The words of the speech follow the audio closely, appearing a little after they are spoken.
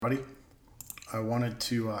Buddy, I wanted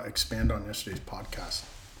to expand on yesterday's podcast,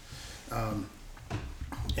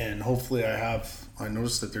 and hopefully, I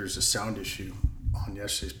noticed that there's a sound issue on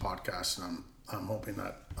yesterday's podcast, and I'm hoping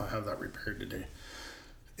that I have that repaired today.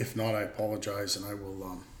 If not, I apologize, and I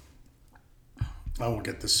will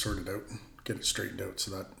get this sorted out, get it straightened out, so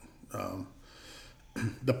that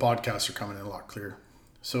the podcasts are coming in a lot clearer.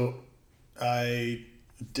 So, I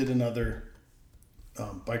did another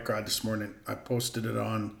bike ride this morning. I posted it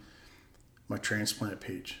on my transplant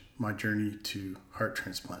page, my journey to heart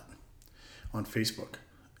transplant, on Facebook,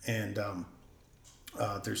 and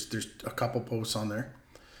there's a couple posts on there,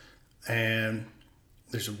 and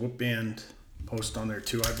there's a Whoop Band post on there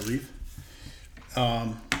too, I believe.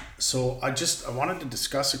 So I wanted to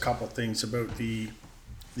discuss a couple things about the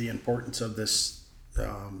importance of this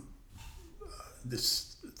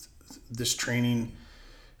training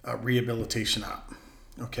rehabilitation app.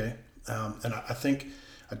 Okay, and I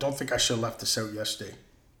don't think I should have left this out yesterday,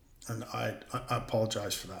 and I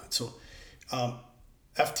apologize for that. So,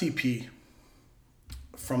 FTP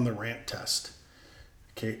from the rant test.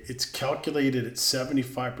 Okay, it's calculated at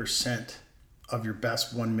 75% of your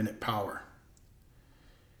best 1 minute power,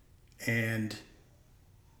 and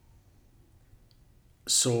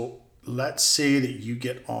so let's say that you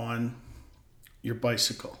get on your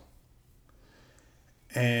bicycle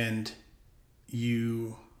and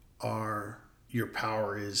your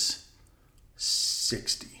power is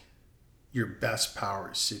 60. Your best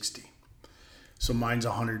power is 60. So mine's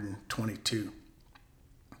 122.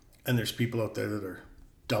 And there's people out there that are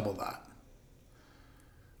double that.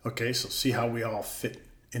 Okay, so see how we all fit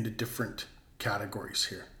into different categories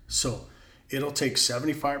here. So it'll take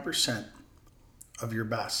 75% of your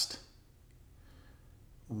best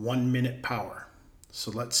 1 minute power.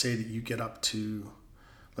 So let's say that you get up to,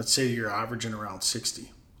 let's say you're averaging around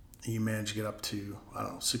 60. And you manage to get up to,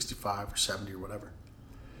 65 or 70 or whatever.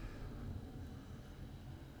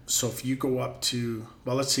 So if you go up to,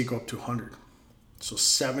 let's say you go up to 100. So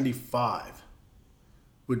 75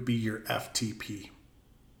 would be your FTP.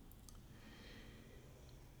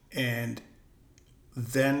 And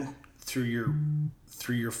then through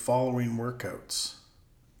your following workouts,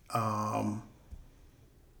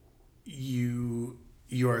 you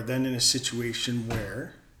are then in a situation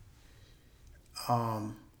where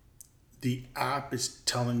the app is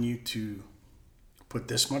telling you to put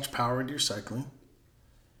this much power into your cycling.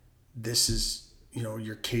 This is,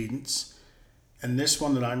 your cadence. And this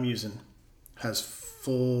one that I'm using has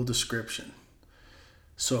full description.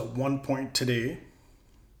 So at one point today,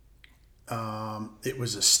 it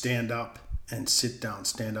was a stand up and sit down,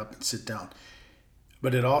 stand up and sit down.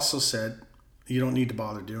 But it also said you don't need to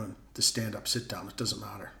bother doing the stand up, sit down. It doesn't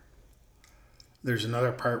matter. There's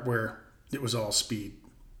another part where it was all speed.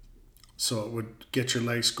 So it would get your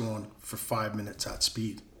legs going for 5 minutes at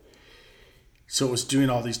speed. So it was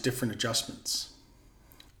doing all these different adjustments.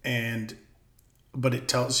 But it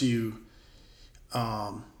tells you,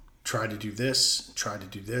 try to do this.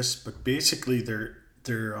 But basically they're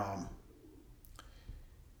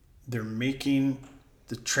making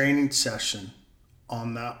the training session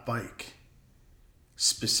on that bike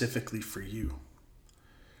specifically for you.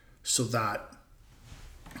 So that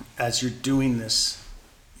as you're doing this,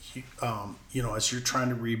 as you're trying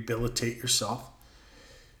to rehabilitate yourself,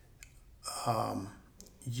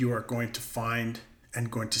 you are going to find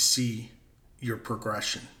and going to see your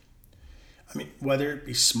progression. I mean, whether it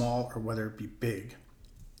be small or whether it be big,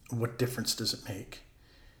 what difference does it make?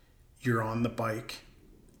 You're on the bike,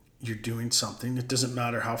 you're doing something. It doesn't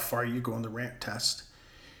matter how far you go on the rant test.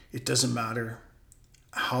 It doesn't matter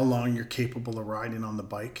how long you're capable of riding on the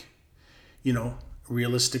bike.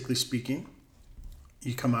 Realistically speaking,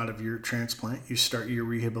 you come out of your transplant, you start your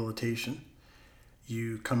rehabilitation,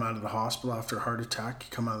 you come out of the hospital after a heart attack, you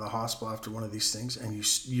come out of the hospital after one of these things, and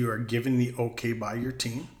you are given the okay by your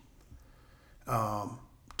team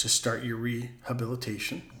to start your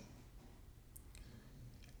rehabilitation.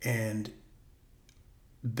 And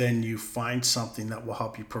then you find something that will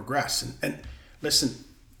help you progress. And listen,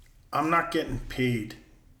 I'm not getting paid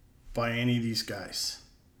by any of these guys.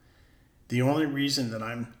 The only reason that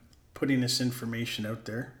I'm putting this information out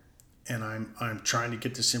there and I'm trying to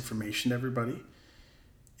get this information to everybody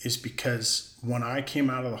is because when I came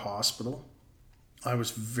out of the hospital, I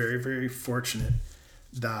was very, very fortunate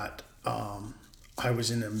that I was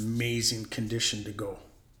in amazing condition to go.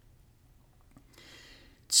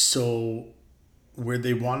 So where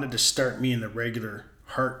they wanted to start me in the regular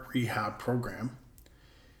heart rehab program,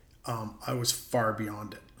 I was far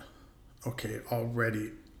beyond it. Okay,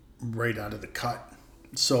 already right out of the cut.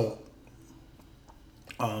 So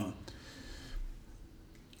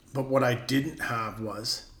But what I didn't have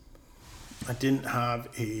was, I didn't have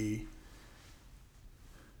a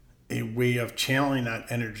way of channeling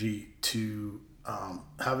that energy to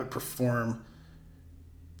have it perform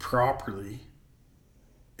properly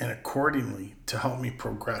and accordingly to help me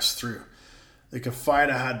progress through. Like if I'd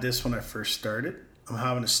had this when I first started, I'm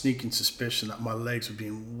having a sneaking suspicion that my legs would be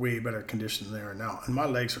in way better condition than they are now. And my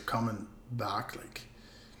legs are coming back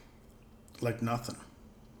like nothing.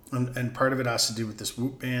 And part of it has to do with this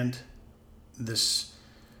Whoop band, this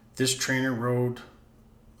trainer road.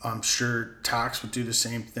 I'm sure Tax would do the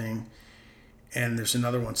same thing. And there's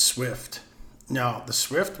another one, Swift. Now, the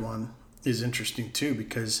Swift one is interesting too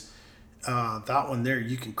because that one there,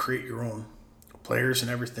 you can create your own players and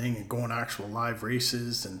everything and go on actual live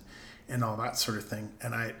races and all that sort of thing.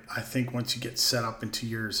 And I think once you get set up into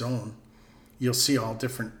your zone, you'll see all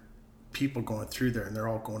different people going through there and they're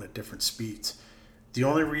all going at different speeds. The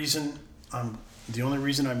only reason I'm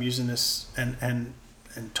using this and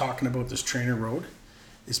talking about this trainer road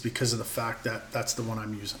is because of the fact that that's the one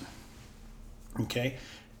I'm using. Okay?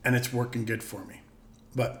 And it's working good for me.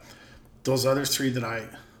 But those other three that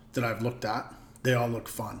I've looked at, they all look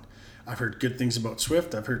fun. I've heard good things about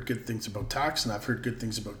Swift, I've heard good things about Tax, and I've heard good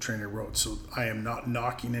things about Trainer Road. So I am not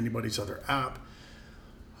knocking anybody's other app.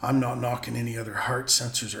 I'm not knocking any other heart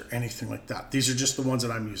sensors or anything like that. These are just the ones that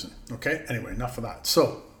I'm using. Okay? Anyway, enough of that.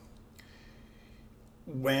 So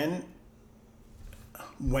when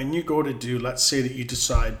you go to do, let's say that you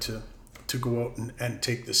decide to go out and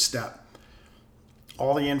take this step,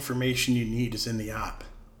 all the information you need is in the app.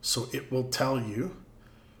 So it will tell you,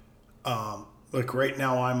 like right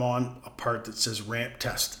now I'm on a part that says ramp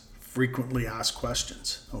test, frequently asked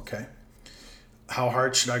questions. Okay. How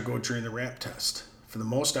hard should I go during the ramp test? For the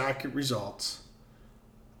most accurate results,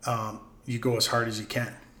 you go as hard as you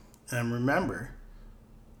can. And remember,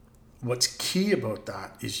 what's key about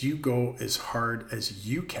that is you go as hard as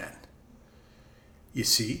you can. You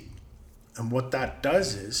see? And what that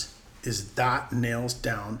does is that nails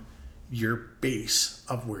down your base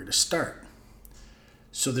of where to start.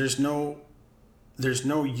 So there's no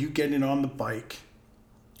you getting on the bike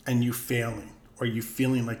and you failing or you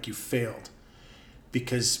feeling like you failed.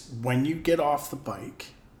 Because when you get off the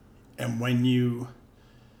bike and when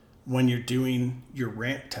you're doing your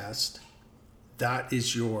ramp test, that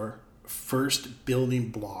is your first building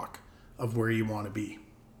block of where you want to be.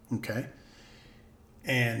 Okay?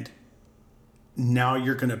 And now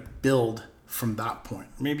you're going to build from that point.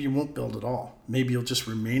 Maybe you won't build at all. Maybe you'll just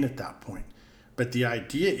remain at that point. But the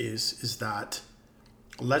idea is that,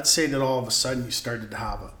 let's say that all of a sudden you started to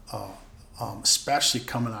have especially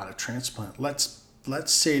coming out of transplant, let's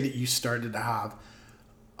say that you started to have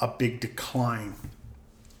a big decline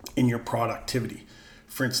in your productivity.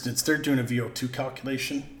 For instance, they're doing a VO2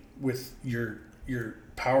 calculation with your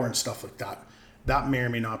power and stuff like that. That may or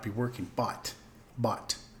may not be working, but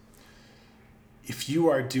if you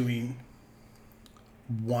are doing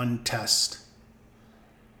one test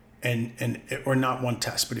or not one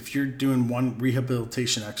test, but if you're doing one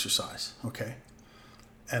rehabilitation exercise, okay,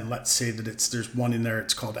 and let's say that there's one in there,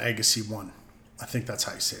 it's called Agassi 1. I think that's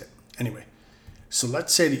how you say it. Anyway, so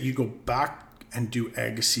let's say that you go back and do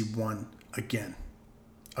Agassi 1 again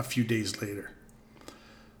a few days later.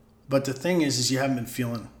 But the thing is you haven't been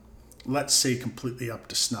feeling, let's say, completely up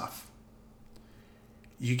to snuff.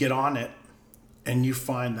 You get on it and you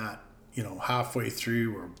find that, halfway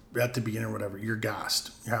through or at the beginning or whatever, you're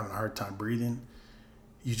gassed. You're having a hard time breathing.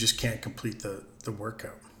 You just can't complete the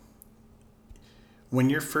workout. When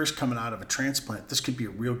you're first coming out of a transplant, this could be a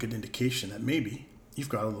real good indication that maybe you've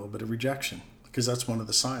got a little bit of rejection, because that's one of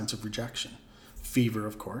the signs of rejection. Fever,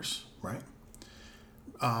 of course, right?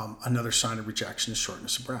 Another sign of rejection is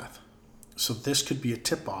shortness of breath. So this could be a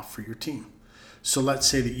tip-off for your team. So let's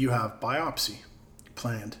say that you have biopsy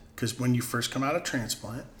planned, because when you first come out of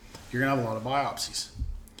transplant, you're going to have a lot of biopsies.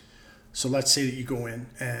 So let's say that you go in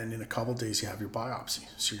and in a couple of days you have your biopsy.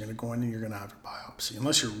 So you're going to go in and you're going to have your biopsy.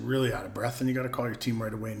 Unless you're really out of breath, then you got to call your team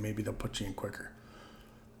right away and maybe they'll put you in quicker.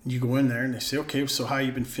 You go in there and they say, okay, so how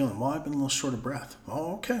you been feeling? Well, I've been a little short of breath.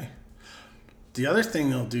 Oh, okay. The other thing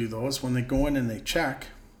they'll do though is when they go in and they check,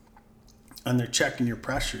 and they're checking your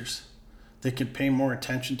pressures, they can pay more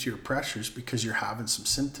attention to your pressures because you're having some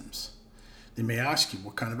symptoms. They may ask you,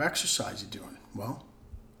 what kind of exercise you doing? Well,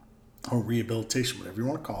 or rehabilitation, whatever you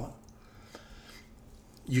want to call it.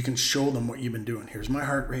 You can show them what you've been doing. Here's my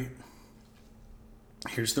heart rate.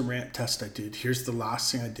 Here's the ramp test I did. Here's the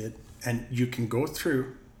last thing I did. And you can go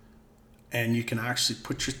through and you can actually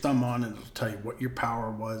put your thumb on and it'll tell you what your power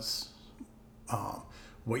was,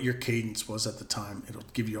 what your cadence was at the time. It'll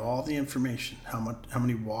give you all the information, how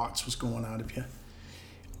many watts was going out of you.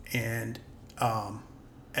 and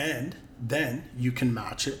and then you can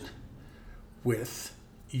match it with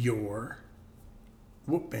your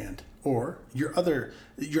Whoop band or your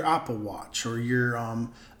Apple Watch or your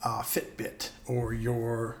Fitbit or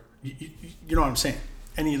you know what I'm saying,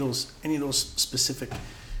 any of those specific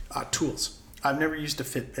tools. I've never used a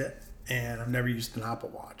Fitbit and I've never used an Apple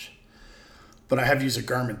Watch, but I have used a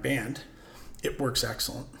Garmin band. It works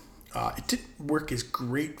excellent. It didn't work as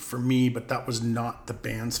great for me, but that was not the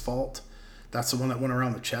band's fault. That's the one that went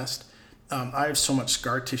around the chest. I have so much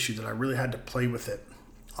scar tissue that I really had to play with it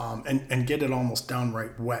and get it almost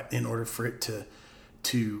downright wet in order for it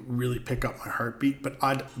to really pick up my heartbeat. But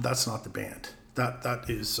that's not the band. That's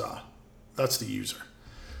the user.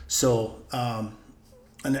 So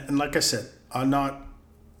and like I said, I'm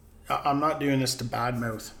not doing this to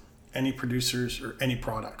badmouth any producers or any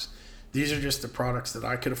products. These are just the products that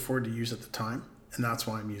I could afford to use at the time, and that's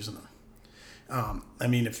why I'm using them. I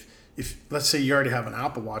mean, if let's say you already have an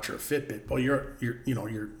Apple Watch or a Fitbit, well, you're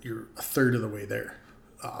a third of the way there,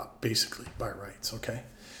 basically by rights. Okay,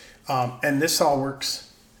 and this all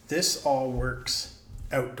works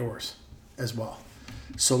outdoors as well.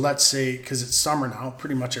 So let's say, because it's summer now,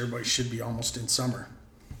 pretty much everybody should be almost in summer.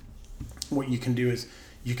 What you can do is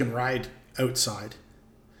you can ride outside,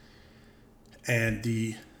 and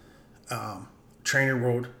the trainer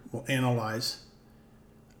road will analyze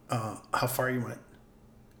how far you went.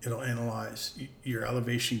 It'll analyze your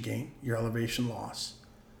elevation gain, your elevation loss,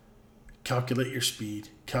 calculate your speed,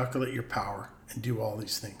 calculate your power, and do all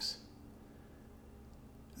these things.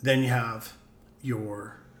 Then you have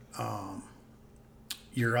your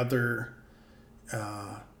other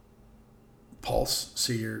pulse,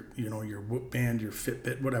 so your Whoop band, your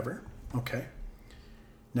Fitbit, whatever. Okay.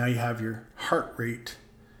 Now you have your heart rate.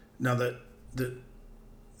 Now that the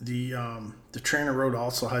trainer road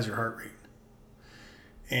also has your heart rate.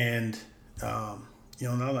 And, now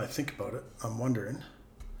that I think about it, I'm wondering,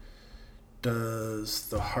 does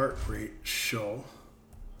the heart rate show?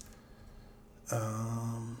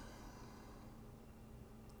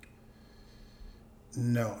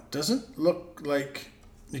 No, it doesn't look like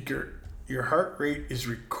your heart rate is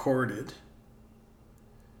recorded.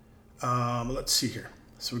 Let's see here.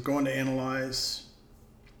 So we're going to analyze,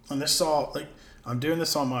 and this is all, I'm doing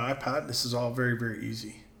this on my iPad. This is all very, very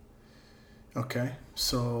easy. Okay,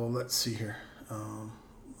 so let's see here.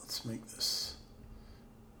 Let's make this.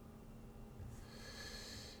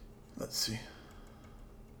 Let's see.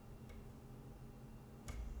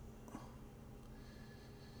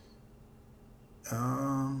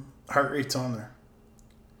 Heart rate's on there.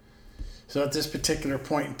 So at this particular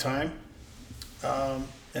point in time,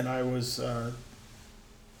 and I was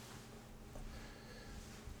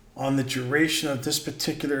on the duration of this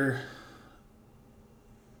particular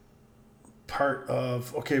part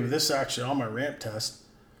of, okay, but this is actually on my ramp test.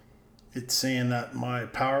 It's saying that my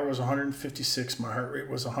power was 156, my heart rate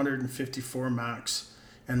was 154 max,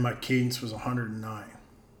 and my cadence was 109.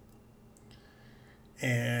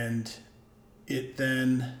 And it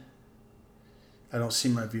then, I don't see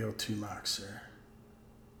my VO2 max there,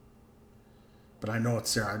 but I know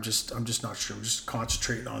it's there. I'm just not sure. I'm just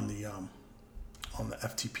concentrating on the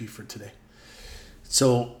FTP for today.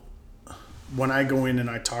 So when I go in and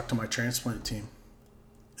I talk to my transplant team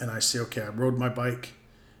and I say, okay, I rode my bike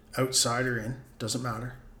outside or in, doesn't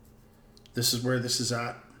matter. This is where this is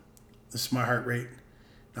at. This is my heart rate.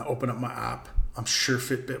 Now open up my app. I'm sure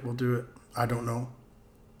Fitbit will do it. I don't know,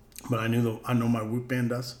 but I know my Whoop band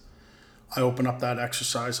does. I open up that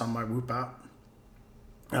exercise on my Whoop app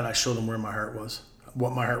and I show them where my heart was,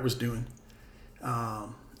 what my heart was doing.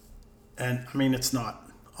 And I mean, it's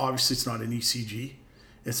not an ECG.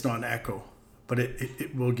 It's not an echo, but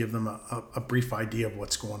it will give them a brief idea of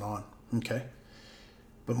what's going on. Okay.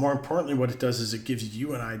 But more importantly, what it does is it gives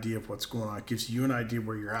you an idea of what's going on. It gives you an idea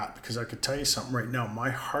where you're at, because I could tell you something right now.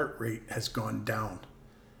 My heart rate has gone down.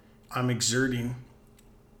 I'm exerting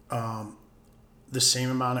the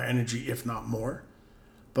same amount of energy, if not more,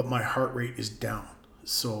 but my heart rate is down.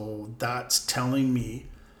 So that's telling me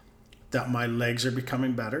that my legs are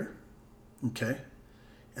becoming better. Okay.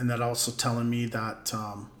 And that also telling me that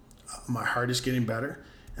my heart is getting better.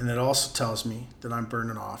 And that also tells me that I'm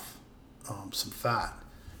burning off some fat,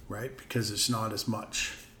 right? Because there's not as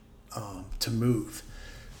much to move.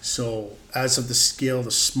 So as of the scale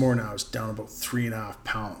this morning, I was down about 3.5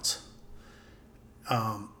 pounds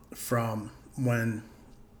from when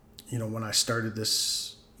I started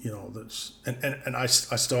this, and I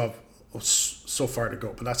still have so far to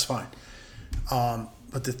go, but that's fine.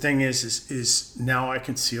 But the thing is now I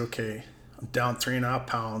can see, okay, I'm down 3.5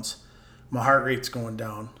 pounds. My heart rate's going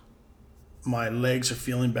down. my legs are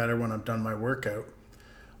feeling better when I've done my workout.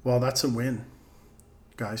 Well, that's a win,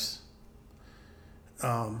 guys.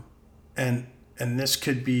 And and this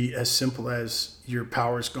could be as simple as your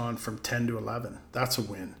power's gone from 10 to 11. That's a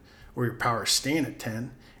win. Or your power's staying at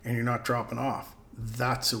 10 and you're not dropping off.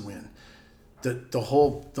 That's a win. The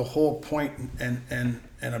whole point and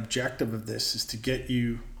objective of this is to get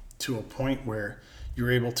you to a point where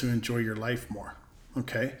you're able to enjoy your life more.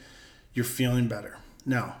 Okay? You're feeling better.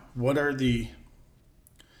 Now, you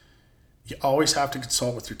always have to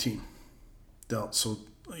consult with your team. So,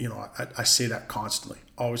 I say that constantly.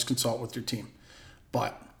 Always consult with your team.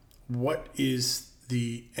 But what is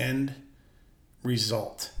the end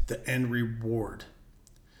result, the end reward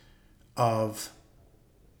of,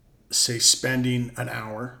 say, spending an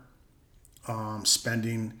hour,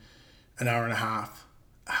 spending an hour and a half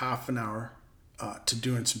an hour to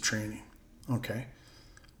doing some training? Okay.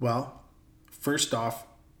 Well, first off,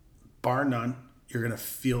 bar none, you're going to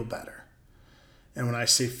feel better. And when I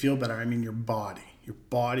say feel better, I mean your body. Your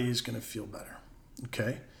body is going to feel better.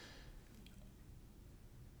 Okay?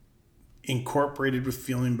 Incorporated with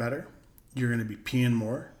feeling better, you're going to be peeing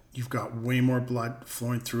more. You've got way more blood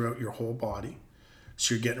flowing throughout your whole body.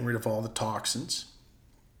 So you're getting rid of all the toxins.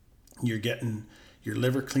 You're getting your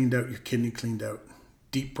liver cleaned out, your kidney cleaned out,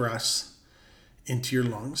 deep breaths into your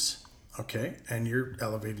lungs. Okay? And you're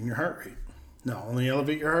elevating your heart rate. Now, only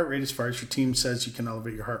elevate your heart rate as far as your team says you can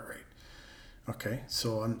elevate your heart rate. Okay,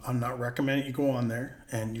 so I'm not recommending you go on there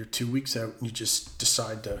and you're 2 weeks out and you just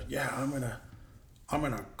decide to, I'm gonna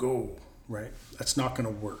go, right? That's not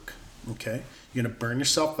gonna work. Okay, you're gonna burn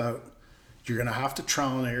yourself out. You're gonna have to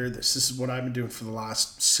trial and error this. This is what I've been doing for the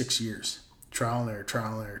last 6 years. Trial and error.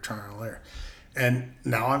 And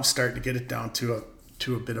now I'm starting to get it down to a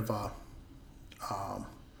bit of a.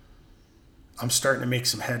 I'm starting to make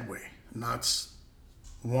some headway, and that's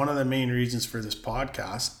one of the main reasons for this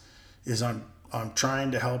podcast. Is I'm trying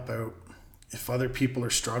to help out. If other people are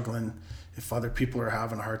struggling, if other people are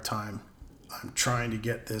having a hard time, I'm trying to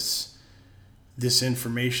get this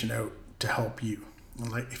information out to help you.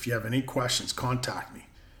 And like, if you have any questions, contact me.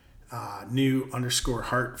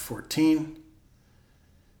 New_heart14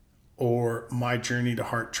 or My Journey to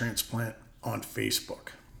Heart Transplant on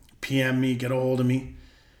Facebook. PM me, get a hold of me,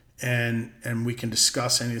 and we can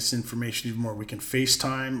discuss any of this information even more. We can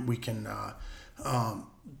FaceTime. We can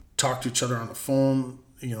talk to each other on the phone.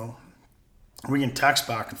 We can text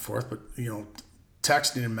back and forth, but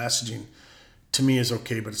texting and messaging to me is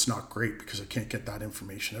okay, but it's not great because I can't get that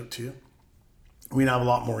information out to you. We can have a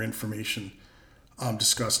lot more information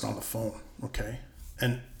discussed on the phone. Okay.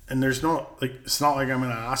 And there's it's not like I'm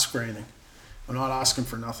going to ask for anything. I'm not asking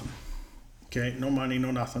for nothing. Okay. No money,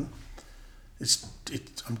 no nothing.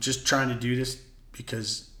 I'm just trying to do this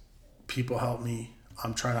because people help me.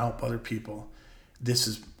 I'm trying to help other people. This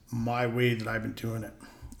is my way that I've been doing it.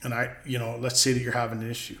 And let's say that you're having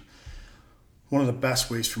an issue. One of the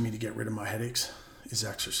best ways for me to get rid of my headaches is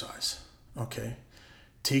exercise. Okay.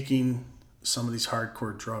 Taking some of these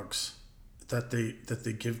hardcore drugs that they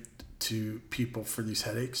give to people for these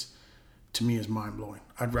headaches, to me, is mind blowing.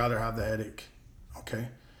 I'd rather have the headache. Okay.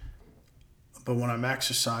 But when I'm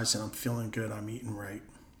exercising, I'm feeling good, I'm eating right,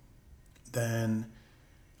 then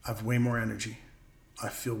I have way more energy. I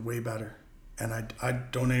feel way better. And I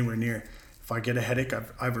don't anywhere near. If I get a headache,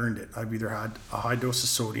 I've earned it. I've either had a high dose of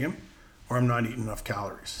sodium, or I'm not eating enough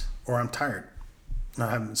calories, or I'm tired and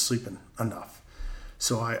I haven't been sleeping enough.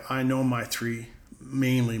 So I know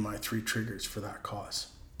mainly my three triggers for that cause.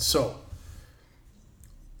 So,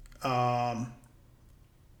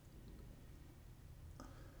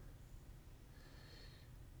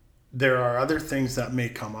 there are other things that may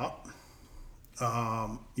come up.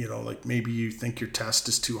 Like maybe you think your test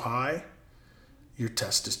is too high, your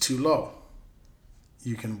test is too low.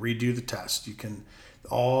 You can redo the test.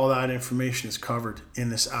 All that information is covered in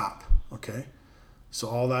this app. Okay. So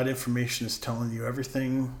all that information is telling you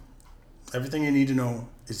everything you need to know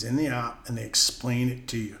is in the app, and they explain it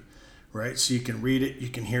to you, right? So you can read it, you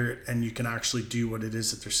can hear it, and you can actually do what it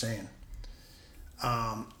is that they're saying.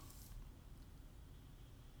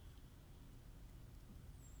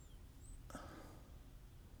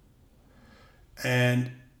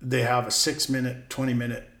 And they have a 6-minute,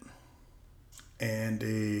 20-minute, and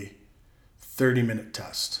a 30-minute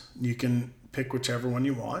test. You can pick whichever one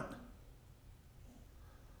you want.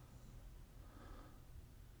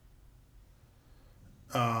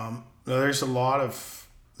 There's a lot of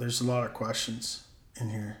questions in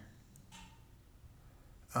here.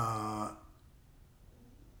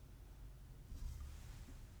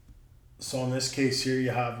 So in this case here, you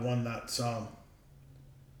have one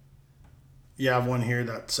here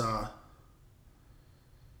that's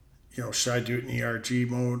should I do it in ERG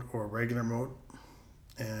mode or regular mode?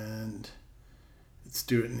 And let's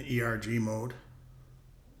do it in ERG mode.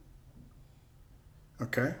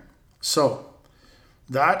 Okay. So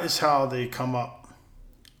that is how they come up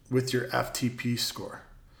with your FTP score.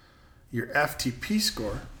 Your FTP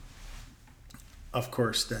score, of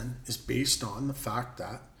course, then is based on the fact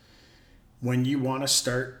that when you want to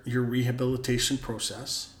start your rehabilitation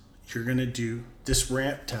process, you're going to do this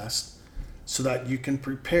ramp test so that you can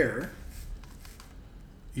prepare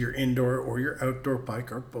your indoor or your outdoor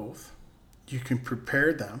bike or both. You can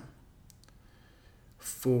prepare them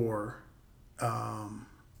for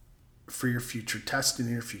your future testing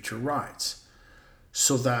and your future rides,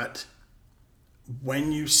 so that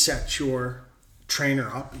when you set your trainer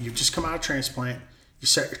up, you just come out of transplant, you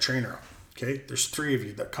set your trainer up. Okay, there's 3 of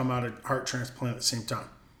you that come out of heart transplant at the same time,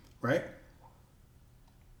 right?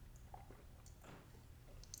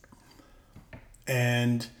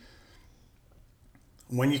 And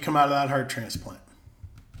when you come out of that heart transplant,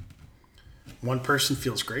 one person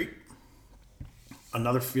feels great,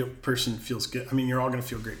 another person feels good. I mean, you're all going to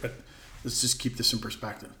feel great, but let's just keep this in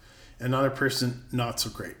perspective. Another person, not so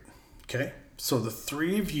great. Okay, so the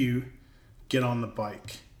 3 of you get on the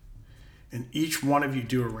bike, and each one of you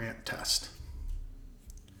do a ramp test.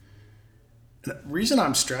 And the reason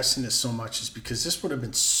I'm stressing this so much is because this would have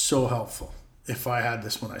been so helpful if I had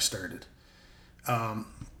this when I started.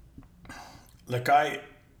 Like I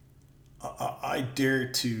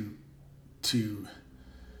dare to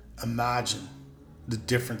imagine the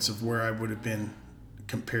difference of where I would have been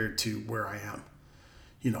compared to where I am,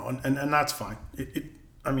 and that's fine.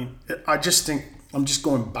 I just think I'm just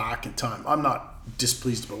going back in time. I'm not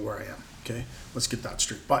displeased about where I am. Okay, let's get that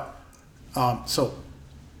straight. But so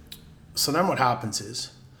then what happens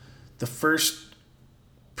is the first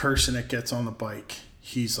person that gets on the bike,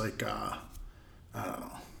 he's like I don't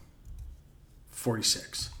know,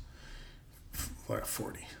 46, like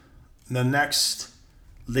 40. And the next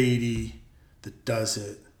lady that does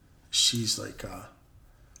it, she's like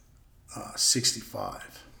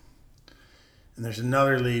 65. And there's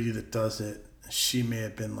another lady that does it. She may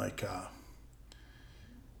have been like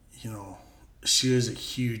she was a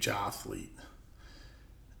huge athlete.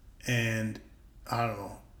 And I don't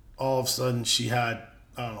know, all of a sudden she had,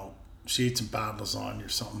 she ate some bad lasagna or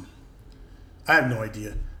something. I have no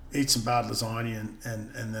idea. Ate some bad lasagna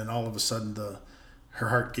and then all of a sudden her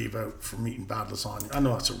heart gave out from eating bad lasagna. I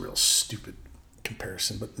know that's a real stupid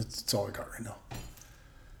comparison, but that's all I got right now.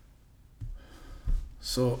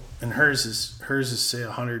 So, and hers is say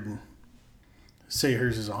 100, and say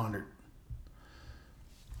hers is 100.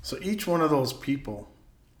 So each one of those people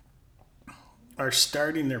are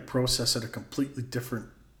starting their process at a completely different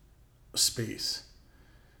space.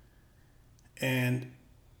 And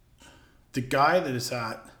the guy that is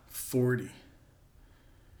at 40,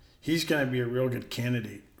 he's going to be a real good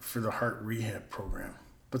candidate for the heart rehab program.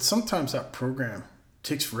 But sometimes that program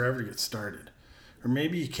takes forever to get started. Or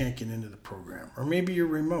maybe you can't get into the program. Or maybe you're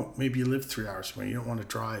remote. Maybe you live 3 hours away. You don't want to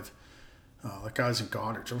drive. Like I was in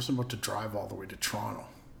Goddard. I wasn't about to drive all the way to Toronto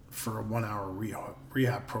for a 1-hour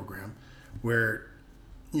rehab program where,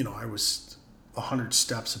 I was 100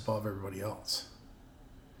 steps above everybody else.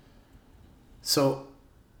 So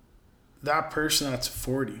that person that's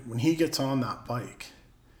 40, when he gets on that bike,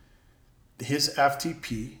 his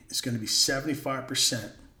FTP is going to be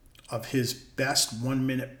 75% of his best 1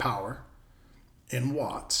 minute power in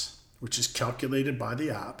watts, which is calculated by the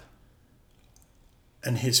app,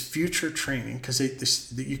 and his future training, because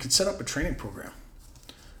you can set up a training program,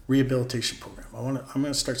 rehabilitation program. I want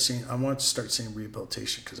to start saying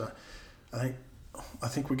rehabilitation, because I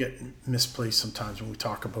think we get misplaced sometimes when we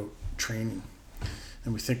talk about training,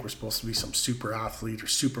 and we think we're supposed to be some super athlete or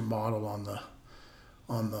super model on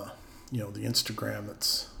the the Instagram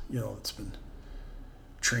that's been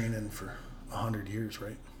training for 100 years,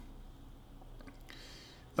 right?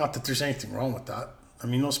 Not that there's anything wrong with that. I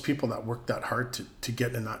mean, those people that work that hard to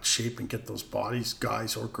get in that shape and get those bodies,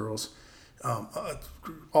 guys or girls,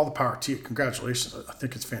 all the power to you. Congratulations. I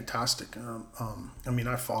think it's fantastic.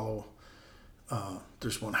 I follow,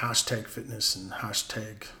 there's one hashtag fitness and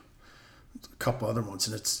hashtag a couple other ones,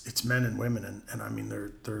 and it's men and women, and I mean,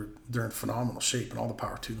 they're in phenomenal shape, and all the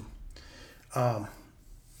power to them.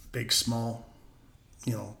 Big, small,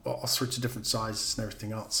 all sorts of different sizes and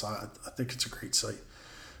everything else. I think it's a great site.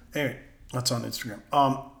 Anyway, that's on Instagram.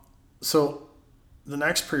 So the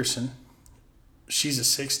next person, she's a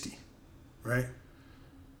 60, right?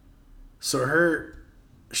 So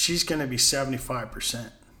she's going to be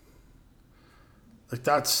 75%. Like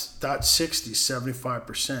that's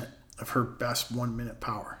 75% of her best 1 minute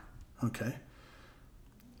power. Okay.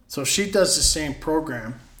 So if she does the same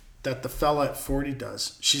program that the fella at 40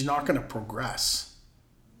 does, she's not going to progress.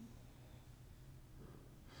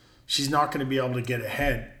 She's not going to be able to get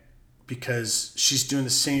ahead because she's doing the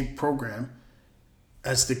same program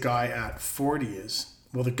as the guy at 40 is.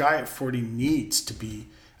 Well, the guy at 40 needs to be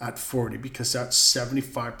at 40 because that's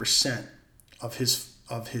 75% of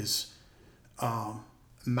his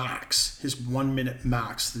max, his 1 minute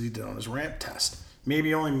max that he did on his ramp test. Maybe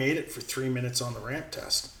he only made it for 3 minutes on the ramp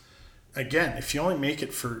test. Again, if you only make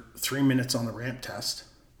it for 3 minutes on the ramp test,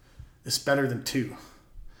 it's better than 2.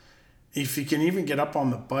 If you can even get up on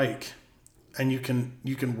the bike and you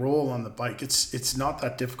can roll on the bike, it's not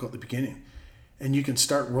that difficult at the beginning. And you can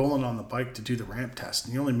start rolling on the bike to do the ramp test.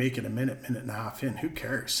 And you only make it a minute and a half in. Who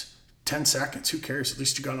cares? 10 seconds, who cares? At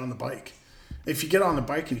least you got on the bike. If you get on the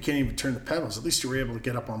bike and you can't even turn the pedals, at least you were able to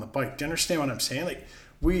get up on the bike. Do you understand what I'm saying? Like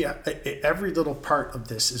every little part of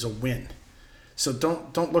this is a win. So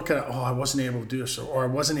don't look at it, oh, I wasn't able to do this, or I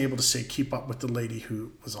wasn't able to say keep up with the lady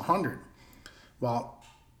who was 100. Well,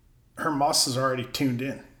 her muscles are already tuned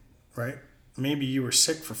in, right? Maybe you were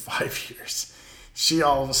sick for 5 years. She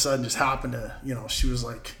all of a sudden just happened to, she was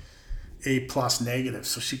like A+ negative,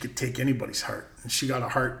 so she could take anybody's heart. And she got a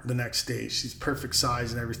heart the next day. She's perfect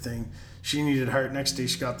size and everything. She needed a heart. Next day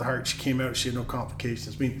she got the heart. She came out. She had no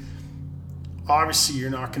complications. I mean, obviously you're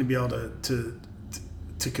not going to be able to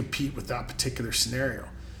compete with that particular scenario.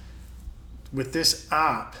 With this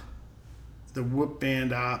app, the Whoop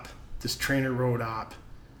Band app, this Trainer Road app,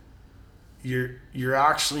 you're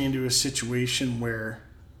actually into a situation where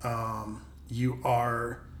you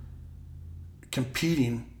are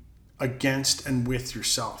competing against and with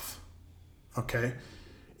yourself. Okay,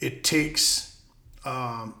 it takes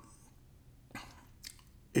that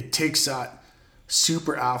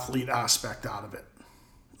super athlete aspect out of it.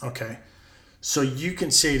 Okay, so you can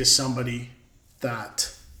say to somebody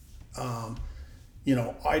that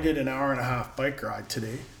I did an hour and a half bike ride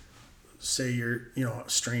today. Say you're a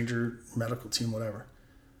stranger, medical team, whatever.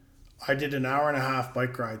 I did an hour and a half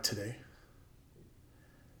bike ride today,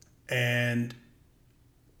 and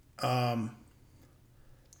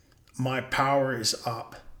my power is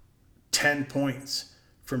up 10 points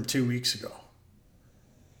from 2 weeks ago.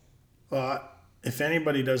 Well, if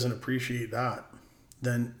anybody doesn't appreciate that,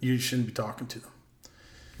 then you shouldn't be talking to them.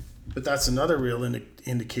 But that's another real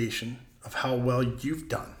indication of how well you've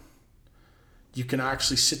done. You can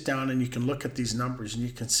actually sit down and you can look at these numbers and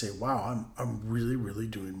you can say, wow, I'm really, really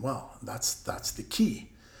doing well. That's the key.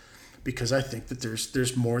 Because I think that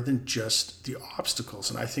there's more than just the obstacles.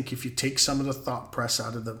 And I think if you take some of the thought process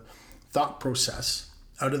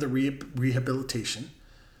out of the rehabilitation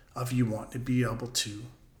of you want to be able to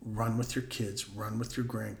run with your kids, run with your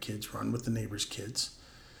grandkids, run with the neighbor's kids,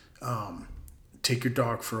 take your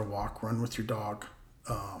dog for a walk, run with your dog,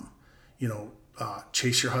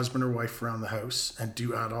 chase your husband or wife around the house and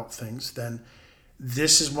do adult things, then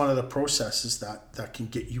this is one of the processes that can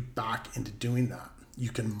get you back into doing that. You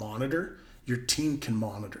can monitor, your team can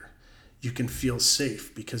monitor. You can feel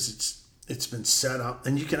safe because it's been set up,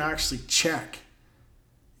 and you can actually check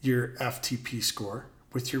your FTP score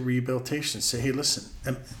with your rehabilitation. Say, hey, listen,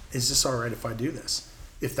 is this all right if I do this?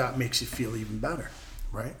 If that makes you feel even better,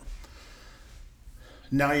 right?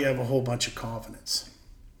 Now you have a whole bunch of confidence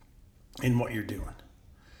in what you're doing.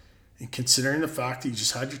 And considering the fact that you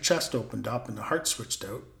just had your chest opened up and the heart switched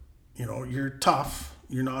out, you're tough.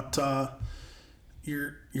 You're not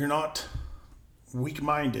you're not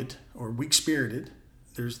weak-minded or weak-spirited.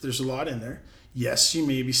 There's a lot in there. Yes, you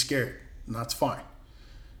may be scared, and that's fine.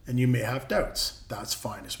 And you may have doubts. That's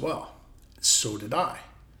fine as well. So did I.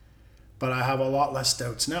 But I have a lot less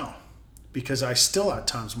doubts now because I still at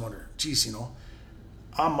times wonder, geez,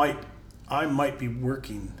 I might be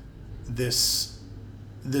working this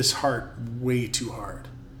heart way too hard.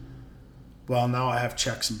 Well, now I have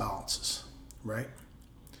checks and balances, right?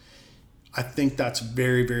 I think that's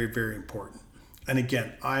very, very, very important. And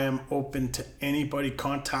again, I am open to anybody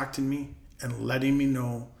contacting me and letting me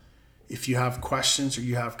know if you have questions or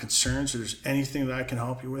you have concerns or there's anything that I can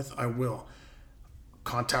help you with, I will.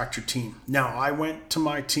 Contact your team. Now, I went to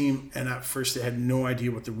my team and at first they had no idea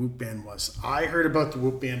what the Whoop Band was. I heard about the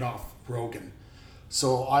Whoop Band off Rogan.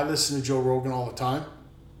 So I listen to Joe Rogan all the time.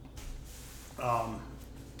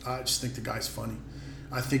 I just think the guy's funny.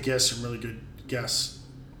 I think he has some really good guests.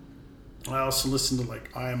 I also listen to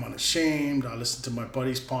I Am Unashamed. I listen to my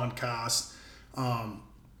buddy's podcast, a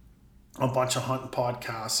bunch of hunting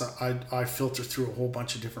podcasts. I filter through a whole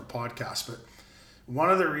bunch of different podcasts. But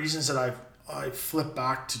one of the reasons that I flip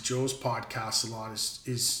back to Joe's podcast a lot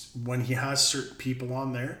is when he has certain people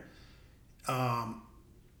on there.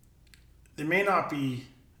 They may not be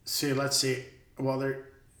say, let's say, well,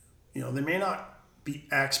 they may not be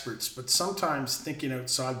experts, but sometimes thinking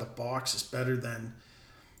outside the box is better than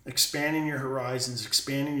expanding your horizons,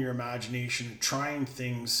 expanding your imagination, and trying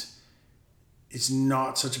things is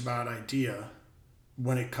not such a bad idea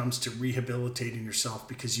when it comes to rehabilitating yourself,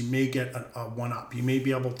 because you may get a one up. You may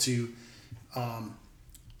be able to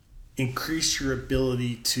increase your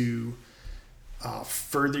ability to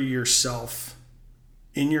further yourself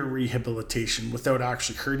in your rehabilitation without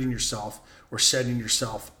actually hurting yourself or setting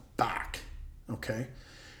yourself back. Okay.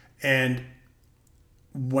 And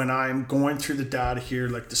when I'm going through the data here,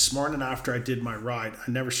 like this morning after I did my ride,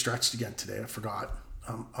 I never stretched again today. I forgot.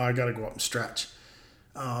 I got to go up and stretch.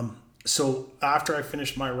 So after I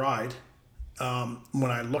finished my ride,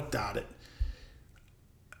 when I looked at it,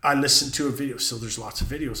 I listened to a video. So there's lots of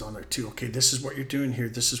videos on there too. Okay, this is what you're doing here.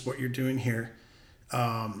 This is what you're doing here.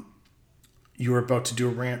 You are about to do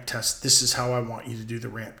a ramp test. This is how I want you to do the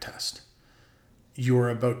ramp test. You are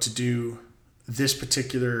about to do this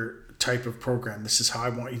particular type of program. This is how I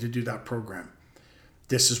want you to do that program.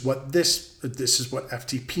 This is what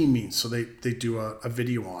FTP means. So they do a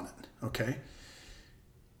video on it. Okay.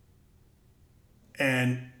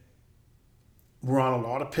 And we're on a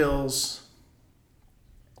lot of pills.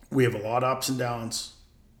 We have a lot of ups and downs.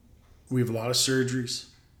 We have a lot of surgeries.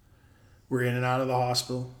 We're in and out of the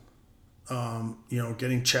hospital,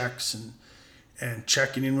 getting checks and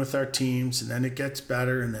checking in with our teams. And then it gets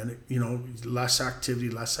better. And then, less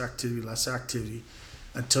activity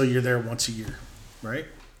until you're there once a year, right?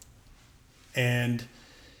 And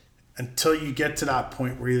until you get to that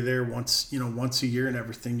point where you're there once a year and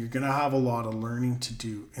everything, you're going to have a lot of learning to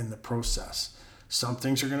do in the process. Some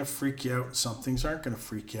things are going to freak you out. Some things aren't going to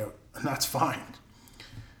freak you out, and that's fine.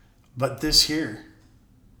 But this here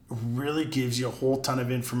really gives you a whole ton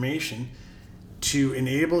of information to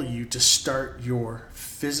enable you to start your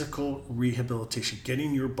physical rehabilitation,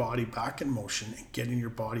 getting your body back in motion and getting your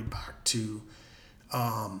body back to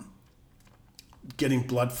getting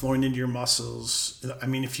blood flowing into your muscles. I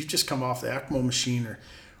mean, if you just come off the ECMO machine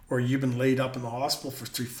or you've been laid up in the hospital for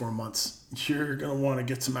 3-4 months, you're going to want to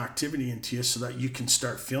get some activity into you so that you can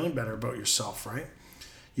start feeling better about yourself, right?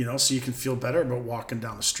 So you can feel better about walking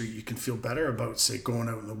down the street. You can feel better about, say, going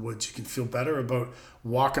out in the woods. You can feel better about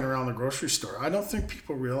walking around the grocery store. I don't think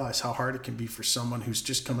people realize how hard it can be for someone who's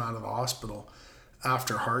just come out of the hospital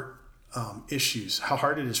after heart issues, how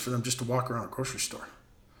hard it is for them just to walk around a grocery store.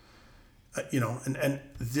 And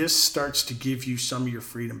this starts to give you some of your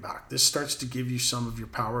freedom back. This starts to give you some of your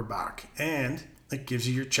power back, and it gives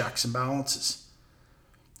you your checks and balances.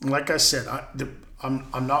 And like I said,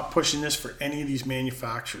 I'm not pushing this for any of these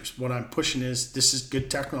manufacturers. What I'm pushing is this is good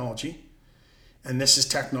technology, and this is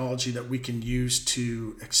technology that we can use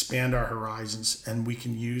to expand our horizons, and we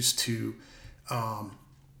can use to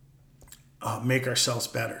make ourselves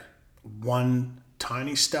better, one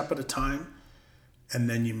tiny step at a time. And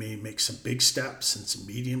then you may make some big steps and some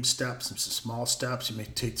medium steps and some small steps. You may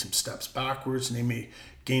take some steps backwards, and they may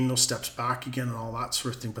gain those steps back again and all that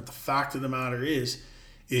sort of thing. But the fact of the matter is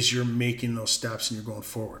you're making those steps and you're going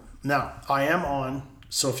forward. Now,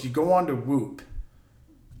 so if you go on to Whoop,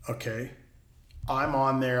 okay, I'm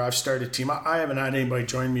on there. I've started a team. I haven't had anybody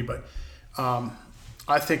join me, but I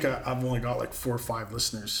think I've only got like 4 or 5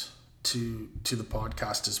 listeners to the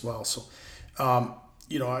podcast as well. So,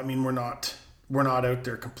 we're not out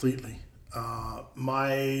there completely.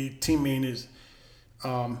 My team name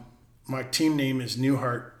is New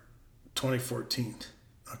Heart 2014.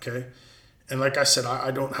 Okay, and like I said, I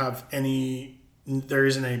don't have any. There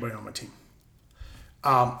isn't anybody on my team,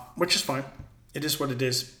 which is fine. It is what it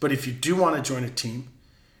is. But if you do want to join a team,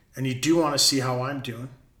 and you do want to see how I'm doing,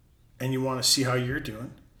 and you want to see how you're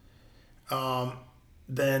doing,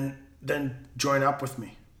 then join up with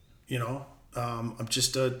me. I'm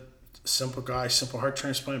just a simple guy, simple heart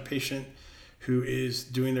transplant patient who is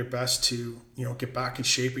doing their best to get back in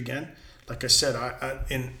shape again. Like I said,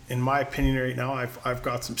 in my opinion right now, I've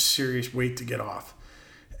got some serious weight to get off,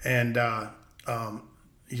 and I'm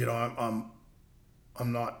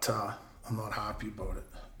not happy about it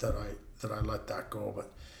that I let that go.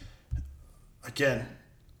 But again,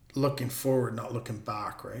 looking forward, not looking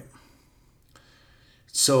back, right?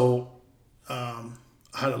 So I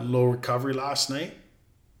had a low recovery last night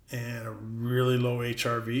and a really low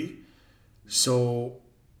HRV. So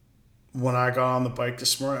when I got on the bike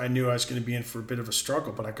this morning, I knew I was going to be in for a bit of a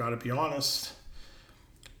struggle, but I got to be honest,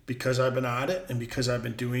 because I've been at it and because I've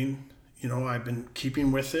been doing, I've been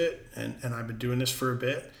keeping with it and I've been doing this for a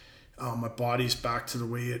bit. My body's back to the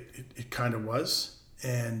way it kind of was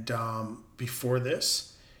and before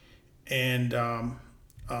this. And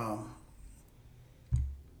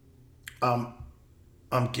I'm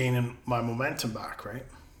gaining my momentum back, right?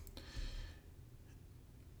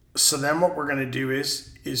 So then what we're going to do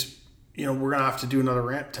is we're going to have to do another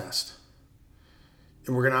ramp test,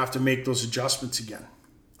 and we're going to have to make those adjustments again.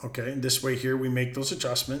 Okay, this way here we make those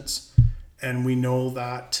adjustments, and we know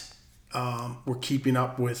that we're keeping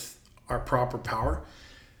up with our proper power.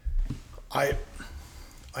 I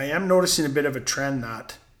am noticing a bit of a trend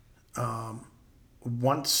that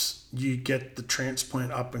once you get the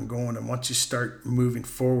transplant up and going, and once you start moving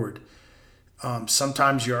forward,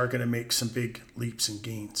 sometimes you are going to make some big leaps and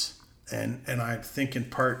gains, and I think in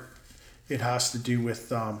part it has to do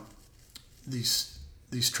with these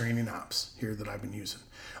training apps here that I've been using.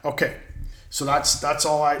 Okay, so that's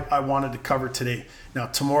all I wanted to cover today. Now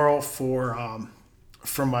tomorrow for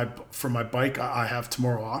my bike, I have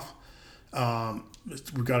tomorrow off.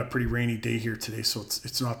 We've got a pretty rainy day here today, so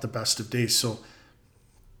it's not the best of days. So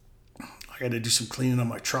I got to do some cleaning on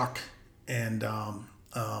my truck, and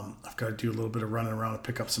I've got to do a little bit of running around and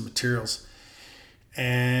pick up some materials.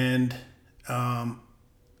 And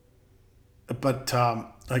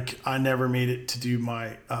like I never made it to do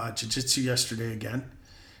my jiu-jitsu yesterday again,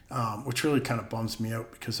 which really kind of bums me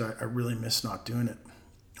out because I really miss not doing it.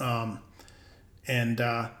 Now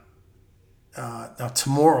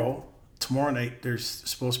tomorrow night there's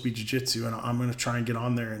supposed to be jiu-jitsu, and I'm going to try and get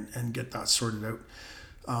on there and get that sorted out,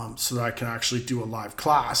 so that I can actually do a live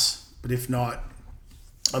class. But if not,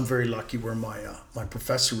 I'm very lucky where my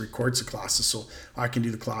professor records the classes, so I can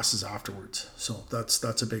do the classes afterwards. So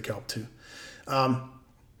that's a big help too.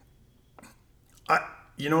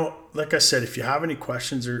 Like I said, if you have any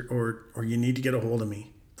questions or you need to get a hold of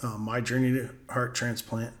me, my journey to heart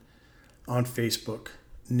transplant on Facebook,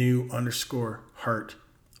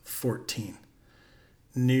 new_heart14,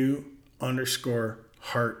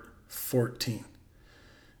 new_heart14.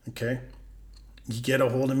 Okay, you get a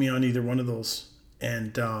hold of me on either one of those,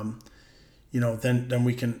 and then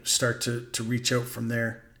we can start to reach out from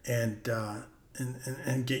there, and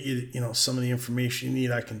get you some of the information you need.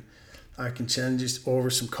 I can send you over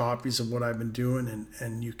some copies of what I've been doing,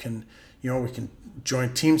 and you can we can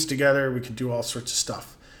join teams together. We can do all sorts of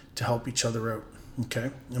stuff to help each other out. Okay,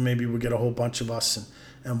 and maybe we'll get a whole bunch of us,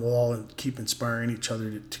 and we'll all keep inspiring each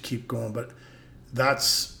other to keep going. But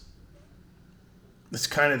that's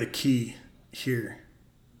kind of the key here.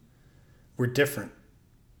 We're different.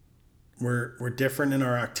 We're different in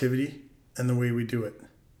our activity and the way we do it.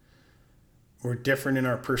 We're different in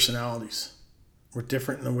our personalities. We're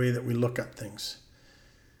different in the way that we look at things.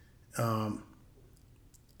 And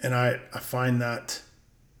I find that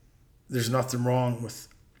there's nothing wrong with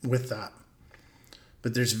that.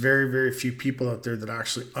 But there's very, very few people out there that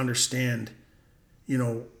actually understand,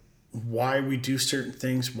 why we do certain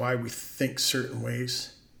things, why we think certain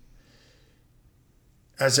ways.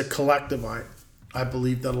 As a collective, I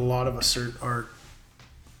believe that a lot of us are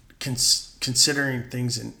considering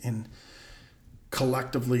things in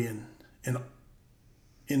collectively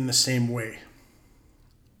in the same way.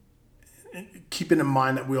 Keeping in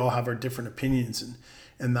mind that we all have our different opinions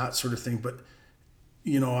and that sort of thing. But,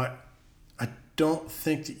 I don't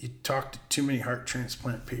think that you talk to too many heart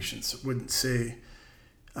transplant patients that wouldn't say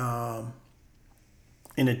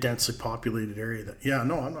in a densely populated area that, I'm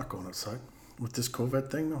not going outside with this COVID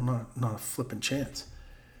thing. No, not a flipping chance.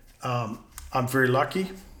 I'm very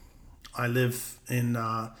lucky. I live in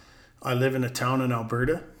a town in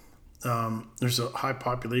Alberta. There's a high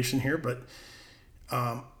population here, but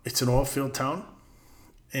it's an oil field town,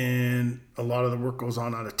 and a lot of the work goes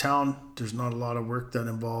on out of town. There's not a lot of work that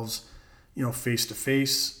involves, face to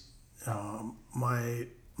face. My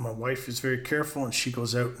wife is very careful, and she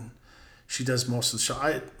goes out and she does most of the shop.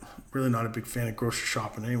 I'm really not a big fan of grocery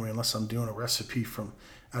shopping anyway, unless I'm doing a recipe from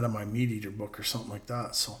out of my meat eater book or something like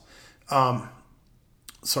that. So,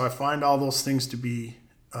 so I find all those things to be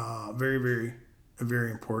very, very, very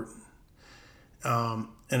important. And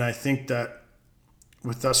I think that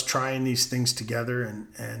with us trying these things together,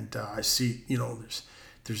 and I see, there's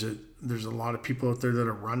a lot of people out there that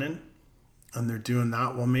are running, and they're doing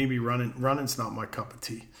that. Well, maybe running's not my cup of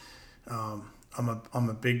tea. I'm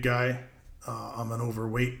a big guy. I'm an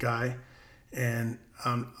overweight guy, and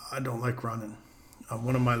I don't like running.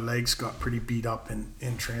 One of my legs got pretty beat up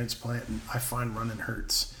in transplant, and I find running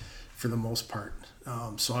hurts for the most part.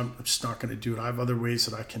 So I'm just not going to do it. I have other ways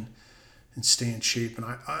that I can stay in shape. And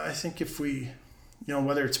I think if we,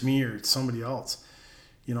 whether it's me or it's somebody else,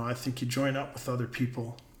 I think you join up with other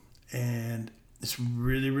people, and it's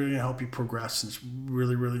really, really going to help you progress. And it's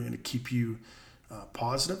really, really going to keep you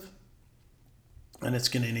positive. And it's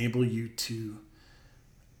going to enable you to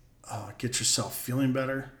get yourself feeling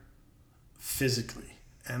better physically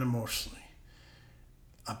and emotionally.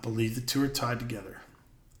 I believe the two are tied together.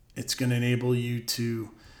 It's going to enable you to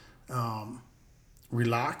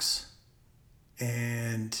relax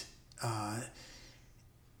and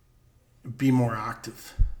be more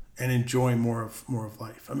active and enjoy more of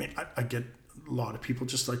life. I mean, I get a lot of people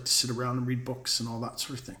just like to sit around and read books and all that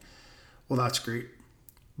sort of thing. Well, that's great.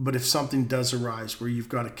 But if something does arise where you've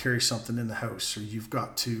got to carry something in the house, or you've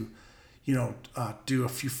got to, do a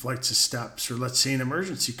few flights of steps, or let's say an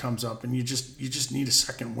emergency comes up and you just need a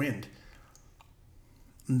second wind,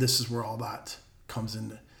 and this is where all that comes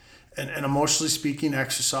into. And emotionally speaking,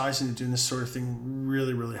 exercising and doing this sort of thing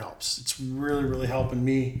really, really helps. It's really, really helping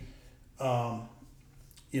me,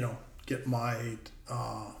 get my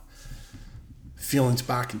feelings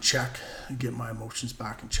back in check and get my emotions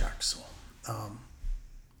back in check. So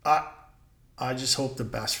I just hope the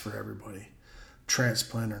best for everybody,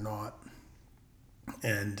 transplant or not.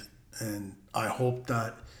 And I hope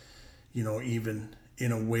that, even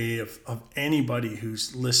in a way of anybody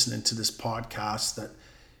who's listening to this podcast, that,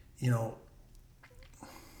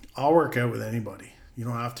 I'll work out with anybody. You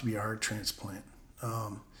don't have to be a heart transplant.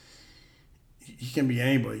 You can be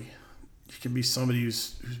anybody. You can be somebody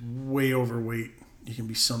who's way overweight. You can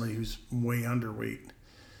be somebody who's way underweight.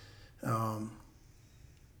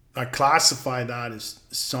 I classify that as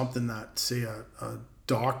something that, say, a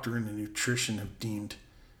doctor and a nutrition have deemed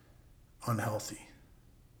unhealthy.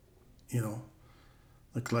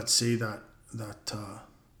 Like, let's say that let's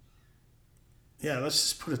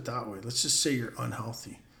just put it that way. Let's just say you're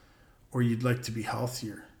unhealthy, or you'd like to be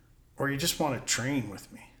healthier, or you just want to train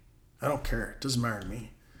with me. I don't care. It doesn't matter to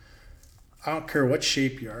me. I don't care what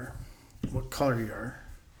shape you are, what color you are,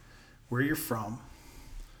 where you're from,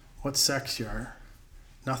 what sex you are.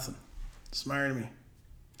 Nothing. It doesn't matter to me.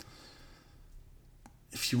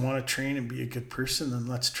 If you want to train and be a good person, then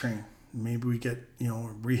let's train. Maybe we get,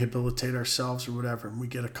 rehabilitate ourselves or whatever, and we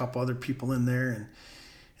get a couple other people in there.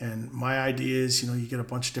 And my idea is, you get a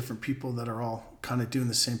bunch of different people that are all kind of doing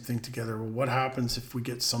the same thing together. Well, what happens if we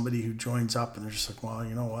get somebody who joins up and they're just like, well,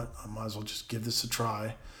 you know what? I might as well just give this a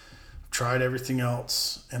try. I've tried everything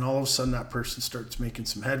else. And all of a sudden that person starts making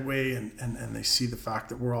some headway, and they see the fact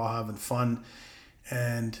that we're all having fun.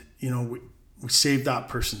 And, we save that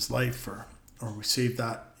person's life, or we save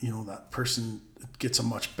that, that person gets a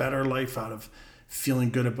much better life out of feeling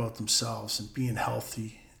good about themselves and being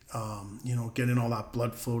healthy, getting all that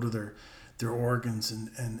blood flow to their organs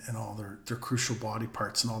and all their crucial body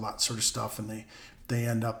parts and all that sort of stuff. And they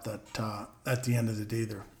end up that at the end of the day,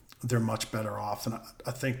 they're much better off. And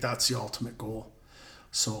I think that's the ultimate goal.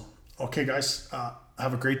 So, okay, guys,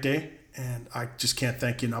 have a great day. And I just can't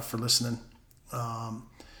thank you enough for listening.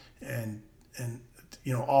 And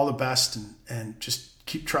all the best, and just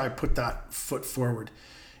put that foot forward.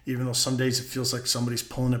 Even though some days it feels like somebody's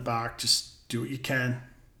pulling it back, just do what you can.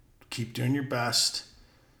 Keep doing your best.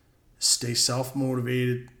 Stay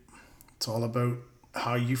self-motivated. It's all about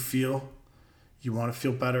how you feel. You want to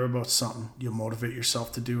feel better about something, you'll motivate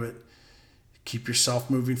yourself to do it. Keep yourself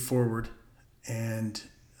moving forward, and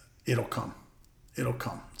it'll come. It'll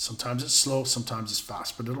come. Sometimes it's slow, sometimes it's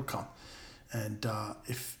fast, but it'll come. And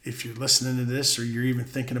if you're listening to this, or you're even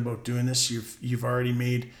thinking about doing this, you've already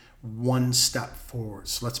made one step forward.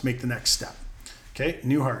 So let's make the next step. Okay,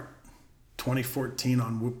 Newhart, 2014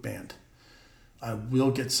 on Whoop Band. I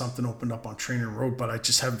will get something opened up on Trainer Road, but I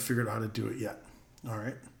just haven't figured out how to do it yet. All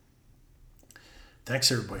right.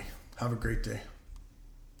 Thanks, everybody. Have a great day.